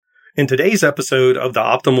In today's episode of the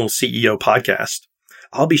Optimal CEO podcast,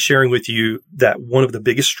 I'll be sharing with you that one of the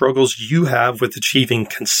biggest struggles you have with achieving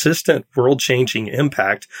consistent world-changing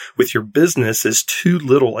impact with your business is too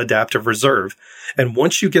little adaptive reserve. And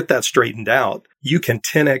once you get that straightened out, you can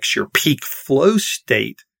 10x your peak flow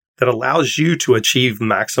state that allows you to achieve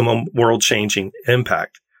maximum world-changing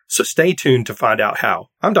impact. So stay tuned to find out how.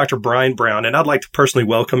 I'm Dr. Brian Brown, and I'd like to personally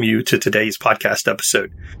welcome you to today's podcast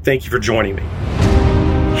episode. Thank you for joining me.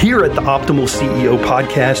 Here at the Optimal CEO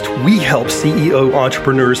podcast, we help CEO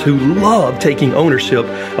entrepreneurs who love taking ownership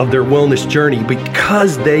of their wellness journey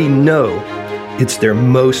because they know it's their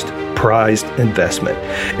most prized investment.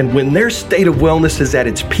 And when their state of wellness is at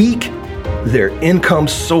its peak, their income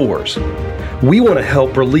soars. We want to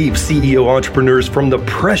help relieve CEO entrepreneurs from the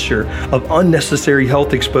pressure of unnecessary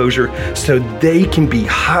health exposure so they can be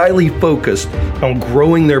highly focused on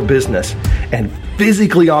growing their business and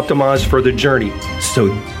physically optimized for the journey so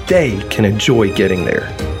they can enjoy getting there.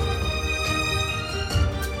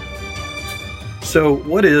 So,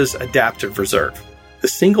 what is adaptive reserve? The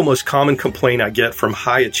single most common complaint I get from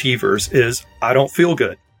high achievers is, I don't feel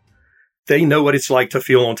good. They know what it's like to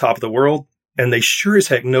feel on top of the world, and they sure as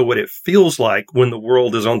heck know what it feels like when the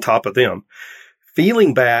world is on top of them.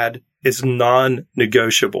 Feeling bad is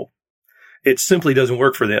non-negotiable. It simply doesn't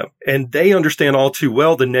work for them. And they understand all too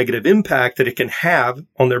well the negative impact that it can have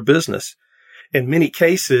on their business. In many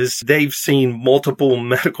cases, they've seen multiple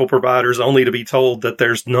medical providers only to be told that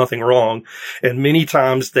there's nothing wrong. And many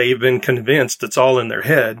times they've been convinced it's all in their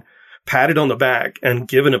head, patted on the back, and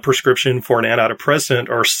given a prescription for an antidepressant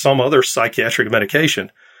or some other psychiatric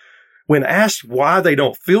medication. When asked why they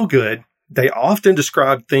don't feel good, they often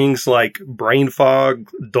describe things like brain fog,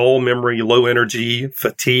 dull memory, low energy,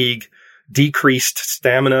 fatigue, decreased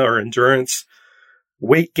stamina or endurance,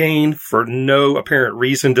 weight gain for no apparent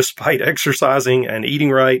reason despite exercising and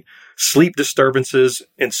eating right, sleep disturbances,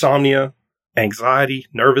 insomnia, anxiety,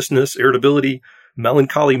 nervousness, irritability,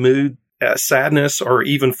 melancholy mood, sadness, or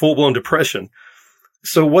even full-blown depression.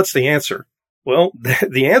 So what's the answer? Well,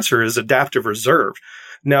 the answer is adaptive reserve.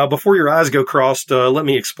 Now, before your eyes go crossed, let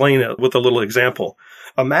me explain it with a little example.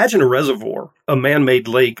 Imagine a reservoir, a man-made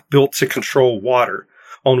lake built to control water.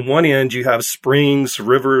 On one end, you have springs,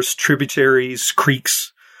 rivers, tributaries,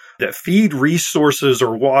 creeks that feed resources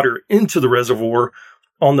or water into the reservoir.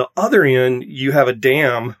 On the other end, you have a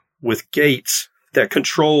dam with gates that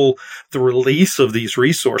control the release of these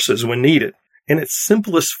resources when needed. In its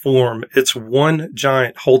simplest form, it's one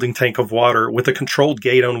giant holding tank of water with a controlled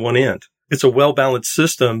gate on one end. It's a well-balanced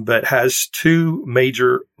system, but has two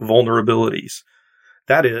major vulnerabilities.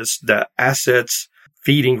 That is, the assets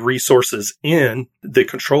feeding resources in, the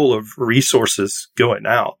control of resources going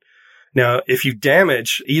out. Now, if you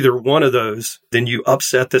damage either one of those, then you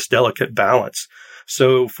upset this delicate balance.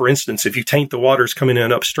 So, for instance, if you taint the waters coming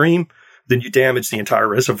in upstream, then you damage the entire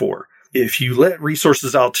reservoir. If you let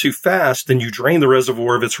resources out too fast, then you drain the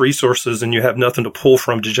reservoir of its resources and you have nothing to pull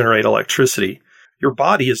from to generate electricity. Your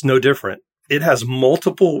body is no different. It has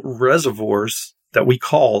multiple reservoirs that we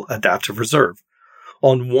call adaptive reserve.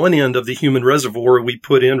 On one end of the human reservoir, we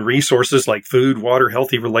put in resources like food, water,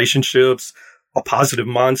 healthy relationships, a positive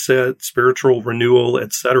mindset, spiritual renewal,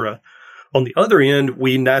 etc. On the other end,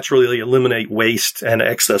 we naturally eliminate waste and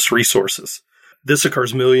excess resources. This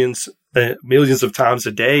occurs millions of times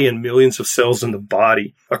a day in millions of cells in the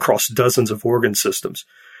body across dozens of organ systems.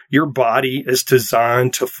 Your body is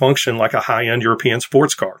designed to function like a high-end European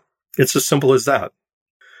sports car. It's as simple as that.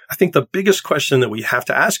 I think the biggest question that we have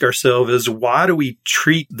to ask ourselves is, why do we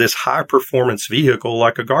treat this high-performance vehicle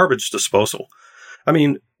like a garbage disposal? I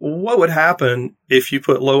mean, what would happen if you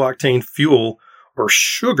put low-octane fuel or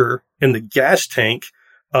sugar in the gas tank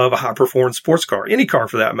of a high-performance sports car, any car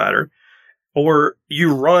for that matter, or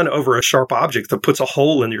you run over a sharp object that puts a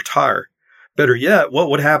hole in your tire? Better yet, what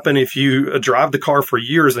would happen if you drive the car for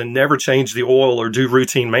years and never change the oil or do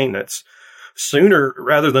routine maintenance? Sooner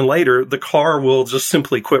rather than later, the car will just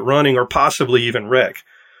simply quit running or possibly even wreck.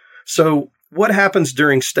 So what happens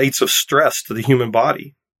during states of stress to the human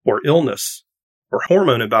body, or illness, or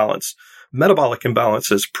hormone imbalance, metabolic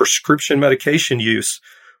imbalances, prescription medication use,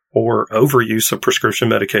 or overuse of prescription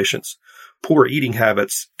medications, poor eating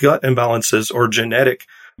habits, gut imbalances, or genetic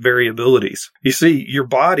variabilities? You see, your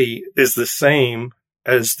body is the same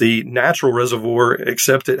as the natural reservoir,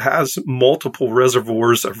 except it has multiple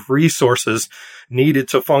reservoirs of resources needed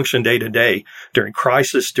to function day to day during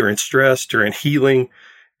crisis, during stress, during healing,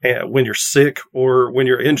 when you're sick or when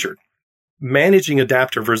you're injured. Managing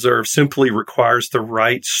adaptive reserve simply requires the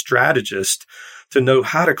right strategist to know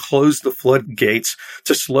how to close the floodgates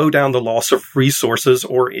to slow down the loss of resources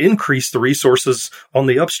or increase the resources on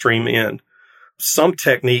the upstream end. Some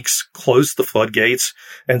techniques close the floodgates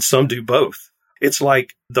and some do both. It's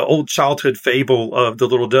like the old childhood fable of the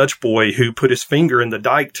little Dutch boy who put his finger in the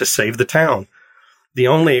dike to save the town. The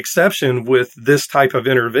only exception with this type of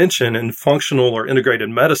intervention in functional or integrated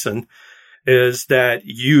medicine is that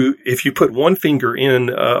if you put one finger in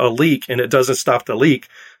a leak and it doesn't stop the leak,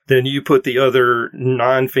 then you put the other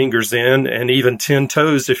 9 fingers in and even 10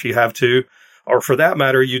 toes if you have to, or for that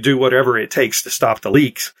matter, you do whatever it takes to stop the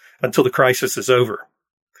leaks until the crisis is over.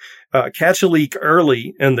 Catch a leak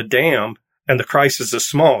early in the dam and the crisis is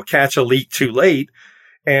small. Catch a leak too late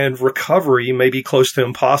and recovery may be close to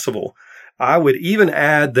impossible. I would even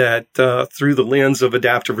add that through the lens of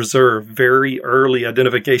adaptive reserve, very early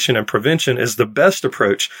identification and prevention is the best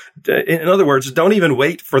approach. In other words, don't even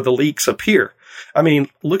wait for the leaks appear. I mean,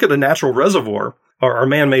 look at a natural reservoir or a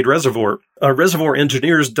man-made reservoir. Reservoir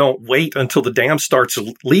engineers don't wait until the dam starts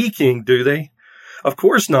leaking, do they? Of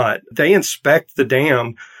course not. They inspect the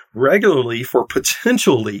dam regularly for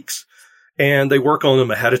potential leaks, and they work on them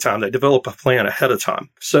ahead of time. They develop a plan ahead of time.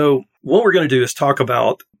 So what we're going to do is talk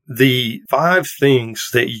about the 5 things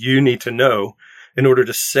that you need to know in order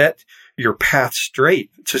to set your path straight,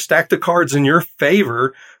 to stack the cards in your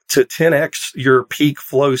favor to 10x your peak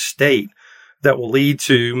flow state that will lead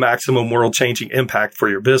to maximum world-changing impact for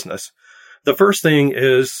your business. The first thing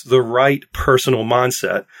is the right personal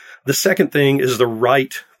mindset. The second thing is the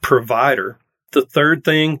right provider. The third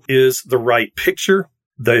thing is the right picture.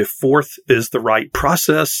 The fourth is the right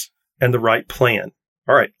process and the right plan.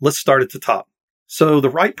 All right, let's start at the top. So the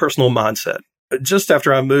right personal mindset. Just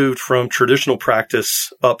after I moved from traditional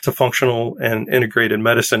practice up to functional and integrated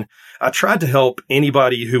medicine, I tried to help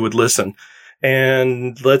anybody who would listen.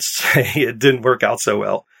 And let's say it didn't work out so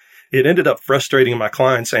well. It ended up frustrating my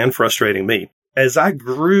clients and frustrating me. As I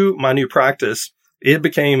grew my new practice, it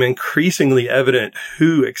became increasingly evident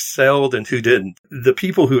who excelled and who didn't. The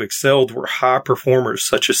people who excelled were high performers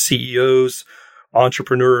such as CEOs,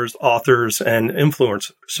 entrepreneurs, authors, and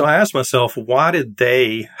influencers. So I asked myself, why did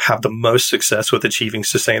they have the most success with achieving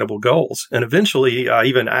sustainable goals? And eventually, I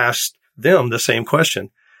even asked them the same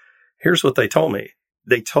question. Here's what they told me.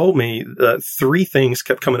 They told me that 3 things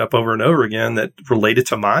kept coming up over and over again that related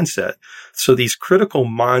to mindset. So these critical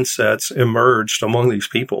mindsets emerged among these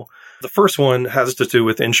people. The first one has to do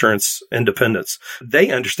with insurance independence. They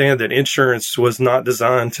understand that insurance was not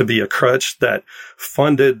designed to be a crutch that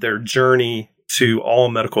funded their journey to all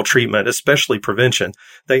medical treatment, especially prevention.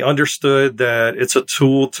 They understood that it's a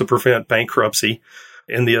tool to prevent bankruptcy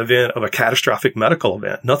in the event of a catastrophic medical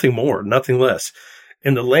event. Nothing more, nothing less.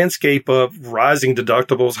 In the landscape of rising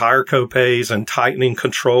deductibles, higher copays, and tightening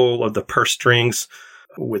control of the purse strings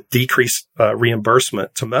with decreased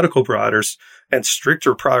reimbursement to medical providers and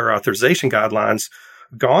stricter prior authorization guidelines,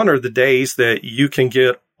 gone are the days that you can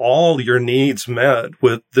get all your needs met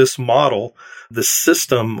with this model, the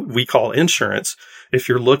system we call insurance, if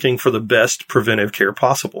you're looking for the best preventive care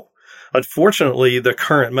possible. Unfortunately, the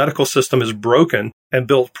current medical system is broken and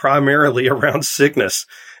built primarily around sickness.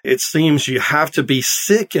 It seems you have to be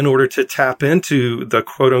sick in order to tap into the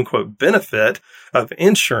quote unquote benefit of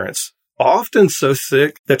insurance. Often so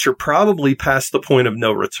sick that you're probably past the point of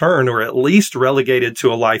no return or at least relegated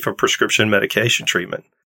to a life of prescription medication treatment.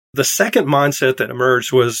 The second mindset that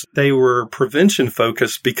emerged was they were prevention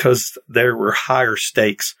focused because there were higher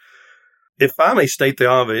stakes. If I may state the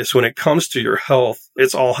obvious, when it comes to your health,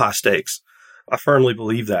 it's all high stakes. I firmly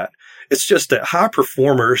believe that. It's just that high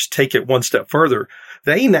performers take it one step further.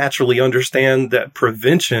 They naturally understand that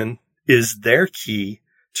prevention is their key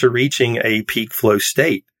to reaching a peak flow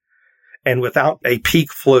state. And without a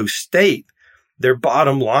peak flow state, their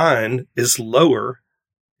bottom line is lower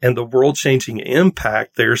and the world-changing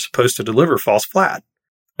impact they're supposed to deliver falls flat.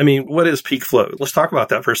 I mean, what is peak flow? Let's talk about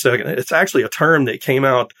that for a second. It's actually a term that came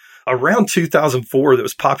out around 2004 that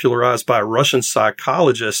was popularized by a Russian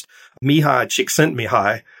psychologist, Mihai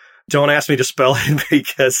Csikszentmihalyi. Don't ask me to spell it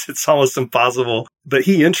because it's almost impossible. But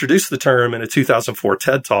he introduced the term in a 2004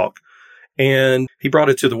 TED Talk, and he brought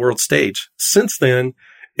it to the world stage. Since then,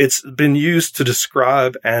 it's been used to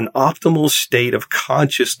describe an optimal state of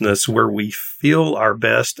consciousness where we feel our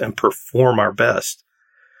best and perform our best.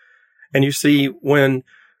 And you see, when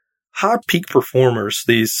high peak performers,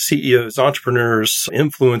 these CEOs, entrepreneurs,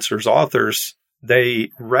 influencers, authors,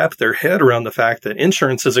 they wrap their head around the fact that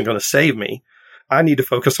insurance isn't going to save me. I need to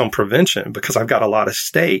focus on prevention because I've got a lot at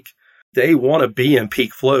stake. They want to be in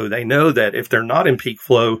peak flow. They know that if they're not in peak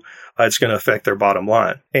flow, it's going to affect their bottom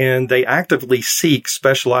line. And they actively seek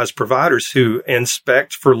specialized providers who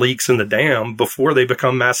inspect for leaks in the dam before they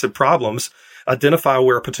become massive problems, identify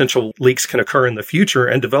where potential leaks can occur in the future,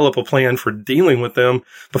 and develop a plan for dealing with them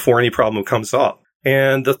before any problem comes up.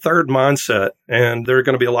 And the third mindset, and there are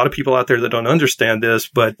going to be a lot of people out there that don't understand this,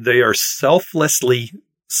 but they are selflessly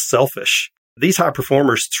selfish. These high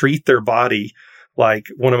performers treat their body like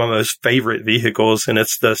one of my most favorite vehicles, and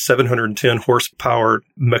it's the 710 horsepower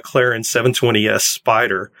McLaren 720S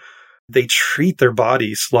Spider. They treat their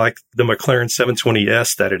bodies like the McLaren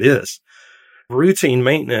 720S that it is. Routine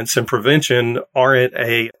maintenance and prevention aren't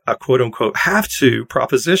a quote unquote have to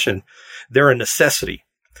proposition. They're a necessity.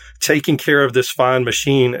 Taking care of this fine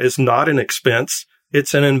machine is not an expense.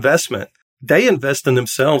 It's an investment. They invest in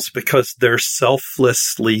themselves because they're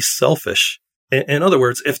selflessly selfish. In other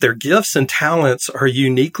words, if their gifts and talents are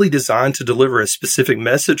uniquely designed to deliver a specific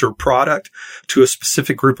message or product to a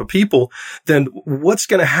specific group of people, then what's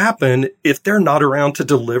going to happen if they're not around to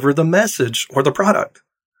deliver the message or the product?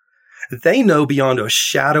 They know beyond a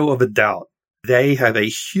shadow of a doubt they have a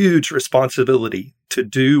huge responsibility to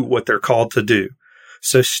do what they're called to do.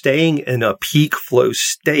 So staying in a peak flow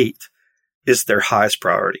state is their highest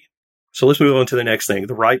priority. So let's move on to the next thing,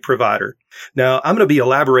 the right provider. Now, I'm going to be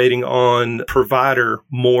elaborating on provider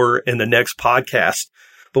more in the next podcast.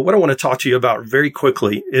 But what I want to talk to you about very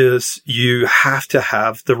quickly is you have to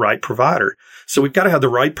have the right provider. So we've got to have the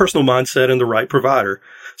right personal mindset and the right provider.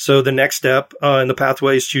 So the next step in the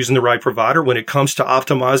pathway is choosing the right provider. When it comes to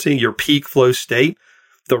optimizing your peak flow state,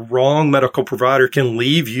 the wrong medical provider can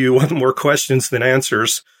leave you with more questions than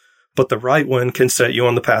answers, but the right one can set you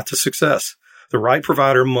on the path to success. The right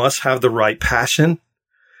provider must have the right passion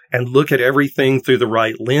and look at everything through the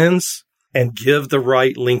right lens and give the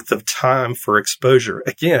right length of time for exposure.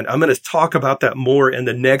 Again, I'm going to talk about that more in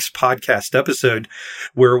the next podcast episode,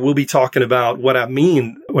 where we'll be talking about what I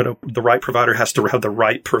mean when the right provider has to have the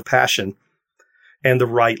right passion and the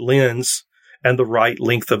right lens and the right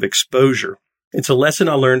length of exposure. It's a lesson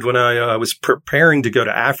I learned when I was preparing to go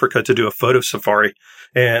to Africa to do a photo safari,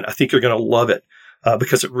 and I think you're going to love it.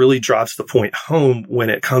 Because it really drives the point home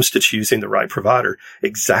when it comes to choosing the right provider,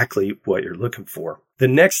 exactly what you're looking for. The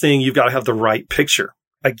next thing, you've got to have the right picture.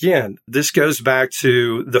 Again, this goes back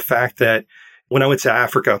to the fact that when I went to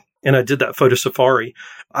Africa and I did that photo safari,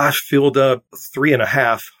 I filled up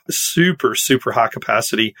 3.5 super high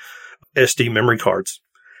capacity SD memory cards.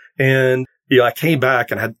 And I came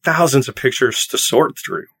back and had thousands of pictures to sort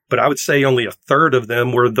through, but I would say only a third of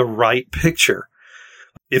them were the right picture.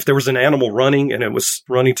 If there was an animal running and it was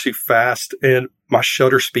running too fast and my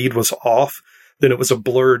shutter speed was off, then it was a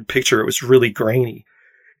blurred picture. It was really grainy.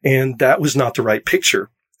 And that was not the right picture.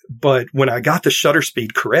 But when I got the shutter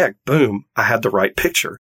speed correct, boom, I had the right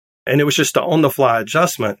picture. And it was just an on-the-fly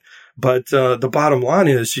adjustment. But the bottom line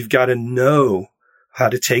is you've got to know how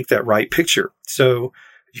to take that right picture. So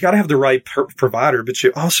you got to have the right provider, but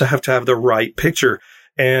you also have to have the right picture.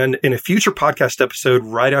 And in a future podcast episode,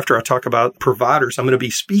 right after I talk about providers, I'm going to be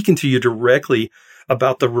speaking to you directly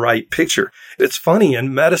about the right picture. It's funny,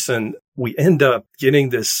 in medicine, we end up getting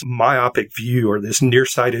this myopic view or this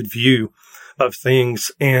nearsighted view of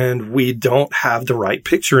things, and we don't have the right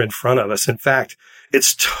picture in front of us. In fact,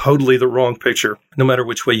 it's totally the wrong picture, no matter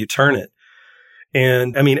which way you turn it.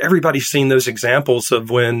 And I mean, everybody's seen those examples of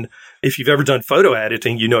when, if you've ever done photo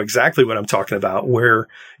editing, you know exactly what I'm talking about, where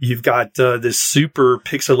you've got this super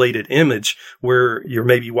pixelated image where you're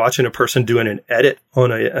maybe watching a person doing an edit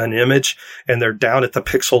on an image, and they're down at the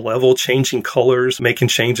pixel level, changing colors, making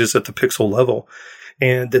changes at the pixel level.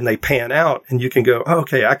 And then they pan out and you can go, oh,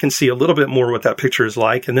 okay, I can see a little bit more what that picture is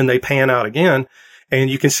like. And then they pan out again. And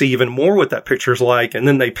you can see even more what that picture is like. And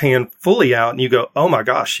then they pan fully out and you go, oh my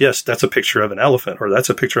gosh, yes, that's a picture of an elephant, or that's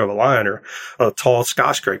a picture of a lion, or a tall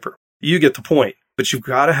skyscraper. You get the point. But you've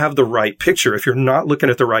got to have the right picture. If you're not looking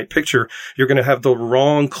at the right picture, you're going to have the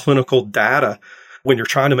wrong clinical data when you're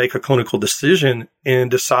trying to make a clinical decision in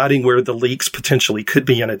deciding where the leaks potentially could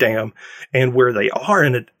be in a dam and where they are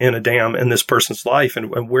in a dam in this person's life,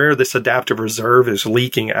 and where this adaptive reserve is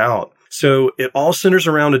leaking out. So it all centers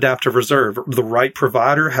around adaptive reserve. The right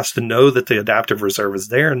provider has to know that the adaptive reserve is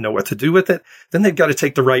there and know what to do with it. Then they've got to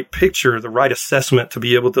take the right picture, the right assessment to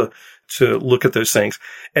be able to look at those things.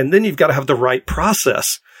 And then you've got to have the right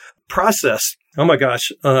process. Oh my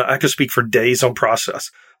gosh, I could speak for days on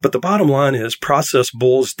process. But the bottom line is process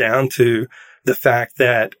boils down to the fact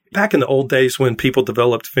that back in the old days when people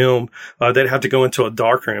developed film, they'd have to go into a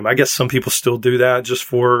darkroom. I guess some people still do that just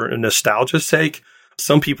for nostalgia's sake.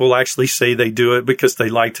 Some people actually say they do it because they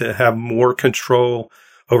like to have more control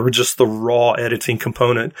over just the raw editing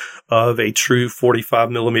component of a true 45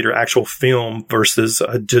 millimeter actual film versus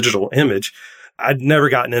a digital image. I'd never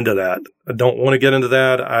gotten into that. I don't want to get into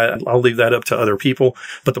that. I'll leave that up to other people.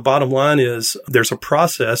 But the bottom line is there's a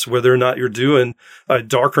process, whether or not you're doing a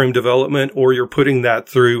darkroom development or you're putting that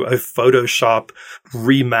through a Photoshop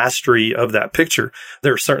remastery of that picture.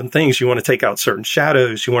 There are certain things you want to take out, certain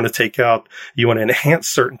shadows. You want to enhance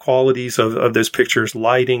certain qualities of those pictures,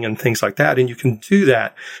 lighting and things like that. And you can do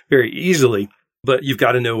that very easily, but you've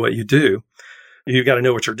got to know what you do. You've got to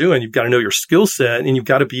know what you're doing. You've got to know your skill set, and you've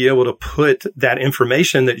got to be able to put that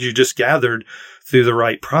information that you just gathered through the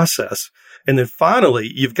right process. And then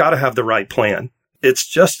finally, you've got to have the right plan. It's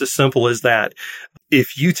just as simple as that.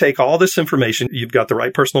 If you take all this information, you've got the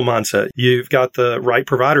right personal mindset, you've got the right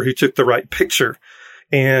provider who took the right picture,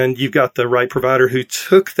 and you've got the right provider who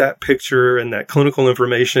took that picture and that clinical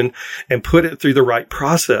information and put it through the right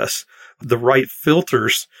process, the right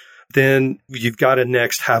filters, then you've got to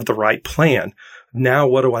next have the right plan. Now,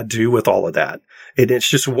 what do I do with all of that? And it's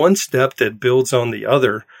just one step that builds on the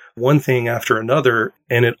other, one thing after another,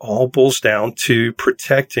 and it all boils down to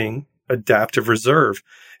protecting adaptive reserve.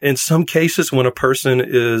 In some cases, when a person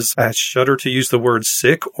is, I shudder to use the word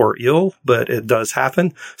sick or ill, but it does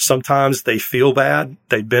happen. Sometimes they feel bad.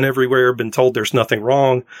 They've been everywhere, been told there's nothing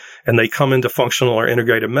wrong, and they come into functional or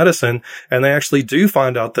integrative medicine, and they actually do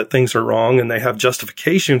find out that things are wrong, and they have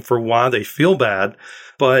justification for why they feel bad.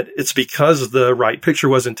 But it's because the right picture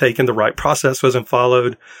wasn't taken, the right process wasn't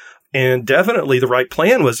followed, and definitely the right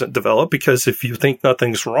plan wasn't developed, because if you think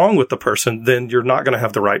nothing's wrong with the person, then you're not going to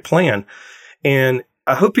have the right plan. And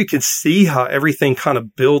I hope you can see how everything kind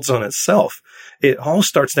of builds on itself. It all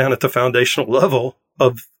starts down at the foundational level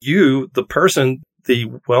of you, the person, the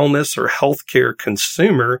wellness or healthcare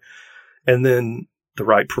consumer, and then the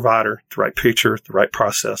right provider, the right picture, the right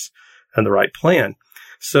process, and the right plan.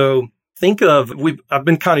 So I've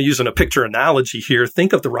been kind of using a picture analogy here.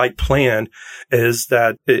 Think of the right plan as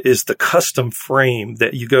that is the custom frame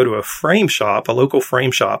that you go to a frame shop, a local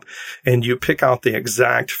frame shop, and you pick out the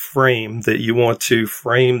exact frame that you want to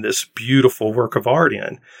frame this beautiful work of art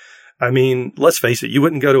in. I mean, let's face it, you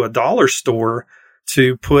wouldn't go to a dollar store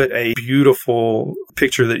to put a beautiful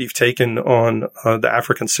picture that you've taken on the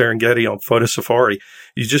African Serengeti on Photo Safari.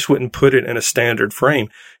 You just wouldn't put it in a standard frame.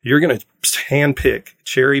 You're going to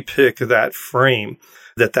cherry pick that frame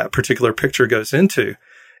that particular picture goes into.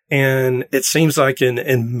 And it seems like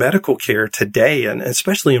in medical care today, and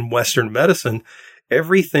especially in Western medicine,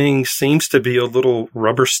 everything seems to be a little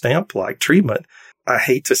rubber stamp like treatment. I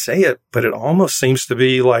hate to say it, but it almost seems to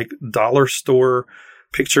be like dollar store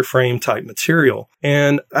picture frame type material.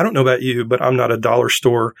 And I don't know about you, but I'm not a dollar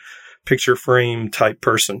store picture frame type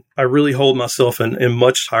person. I really hold myself in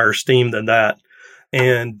much higher esteem than that,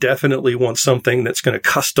 and definitely want something that's going to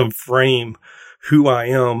custom frame who I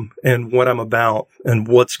am and what I'm about and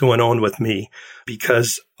what's going on with me,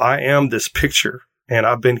 because I am this picture and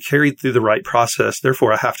I've been carried through the right process.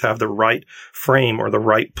 Therefore, I have to have the right frame or the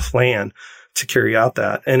right plan to carry out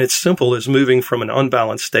that. And it's simple as moving from an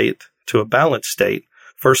unbalanced state to a balanced state,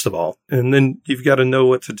 first of all. And then you've got to know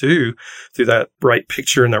what to do through that right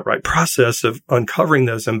picture and that right process of uncovering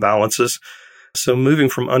those imbalances. So moving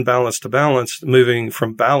from unbalanced to balanced, moving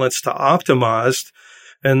from balanced to optimized,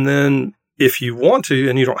 and then if you want to,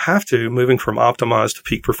 and you don't have to, moving from optimized to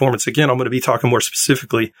peak performance. Again, I'm going to be talking more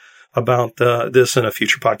specifically about this in a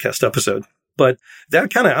future podcast episode. But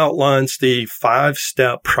that kind of outlines the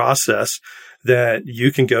 5-step process that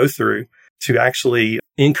you can go through to actually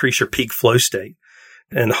increase your peak flow state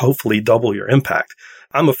and hopefully double your impact.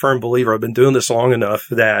 I'm a firm believer. I've been doing this long enough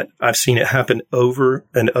that I've seen it happen over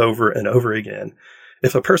and over and over again.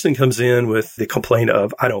 If a person comes in with the complaint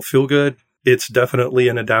of, I don't feel good, it's definitely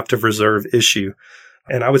an adaptive reserve issue.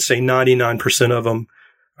 And I would say 99% of them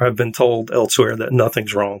have been told elsewhere that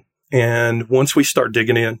nothing's wrong. And once we start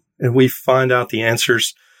digging in and we find out the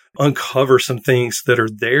answers, uncover some things that are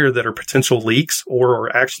there that are potential leaks or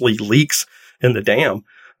are actually leaks in the dam,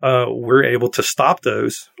 we're able to stop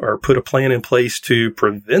those or put a plan in place to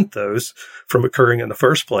prevent those from occurring in the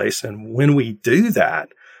first place. And when we do that,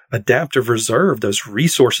 adaptive reserve, those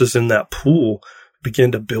resources in that pool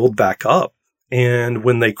begin to build back up. And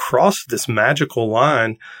when they cross this magical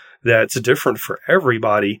line that's different for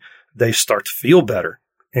everybody, they start to feel better.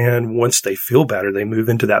 And once they feel better, they move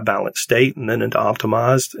into that balanced state and then into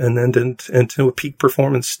optimized and then into a peak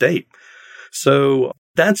performance state. So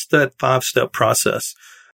that's that 5-step process.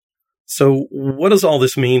 So what does all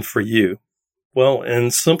this mean for you? Well,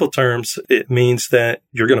 in simple terms, it means that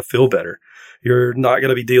you're going to feel better. You're not going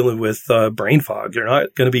to be dealing with brain fog. You're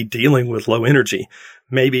not going to be dealing with low energy.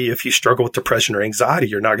 Maybe if you struggle with depression or anxiety,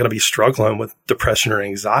 you're not going to be struggling with depression or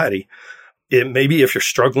anxiety. It may be if you're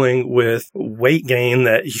struggling with weight gain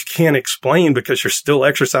that you can't explain because you're still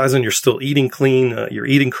exercising, you're still eating clean, you're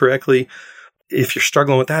eating correctly. If you're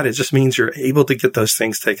struggling with that, it just means you're able to get those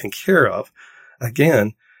things taken care of.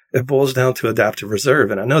 Again, it boils down to adaptive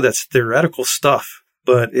reserve. And I know that's theoretical stuff,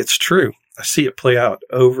 but it's true. I see it play out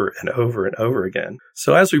over and over and over again.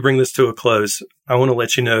 So as we bring this to a close, I want to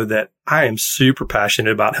let you know that I am super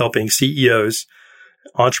passionate about helping CEOs,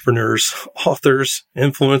 entrepreneurs, authors,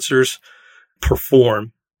 influencers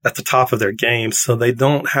perform at the top of their game so they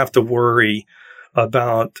don't have to worry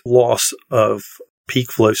about loss of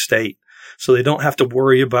peak flow state. So they don't have to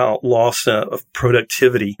worry about loss of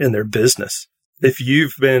productivity in their business. If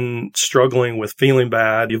you've been struggling with feeling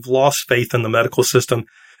bad, you've lost faith in the medical system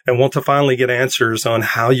and want to finally get answers on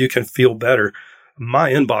how you can feel better,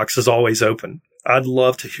 my inbox is always open. I'd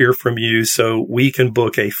love to hear from you so we can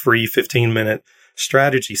book a free 15-minute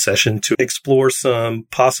strategy session to explore some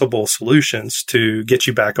possible solutions to get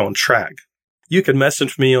you back on track. You can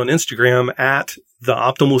message me on Instagram at The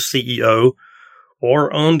Optimal CEO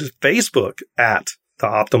or on Facebook at The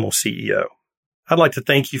Optimal CEO. I'd like to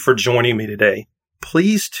thank you for joining me today.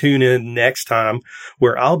 Please tune in next time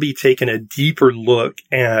where I'll be taking a deeper look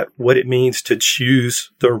at what it means to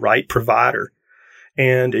choose the right provider.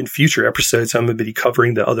 And in future episodes, I'm going to be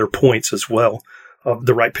covering the other points as well of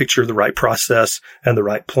the right picture, the right process, and the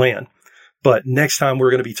right plan. But next time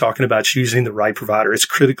we're going to be talking about choosing the right provider. It's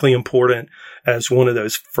critically important as one of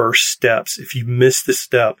those first steps. If you miss this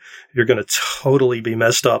step, you're going to totally be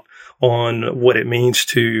messed up on what it means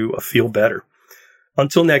to feel better.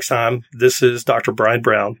 Until next time, this is Dr. Brian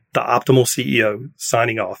Brown, the Optimal CEO,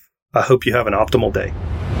 signing off. I hope you have an optimal day.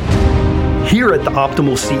 Here at the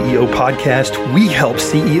Optimal CEO podcast, we help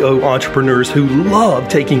CEO entrepreneurs who love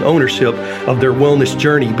taking ownership of their wellness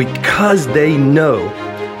journey because they know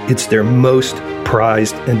it's their most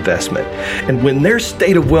prized investment. And when their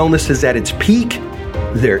state of wellness is at its peak,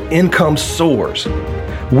 their income soars.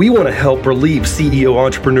 We want to help relieve CEO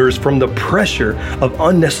entrepreneurs from the pressure of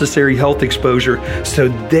unnecessary health exposure so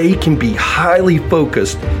they can be highly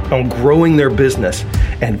focused on growing their business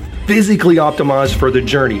and physically optimized for the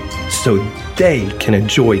journey so they can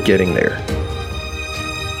enjoy getting there.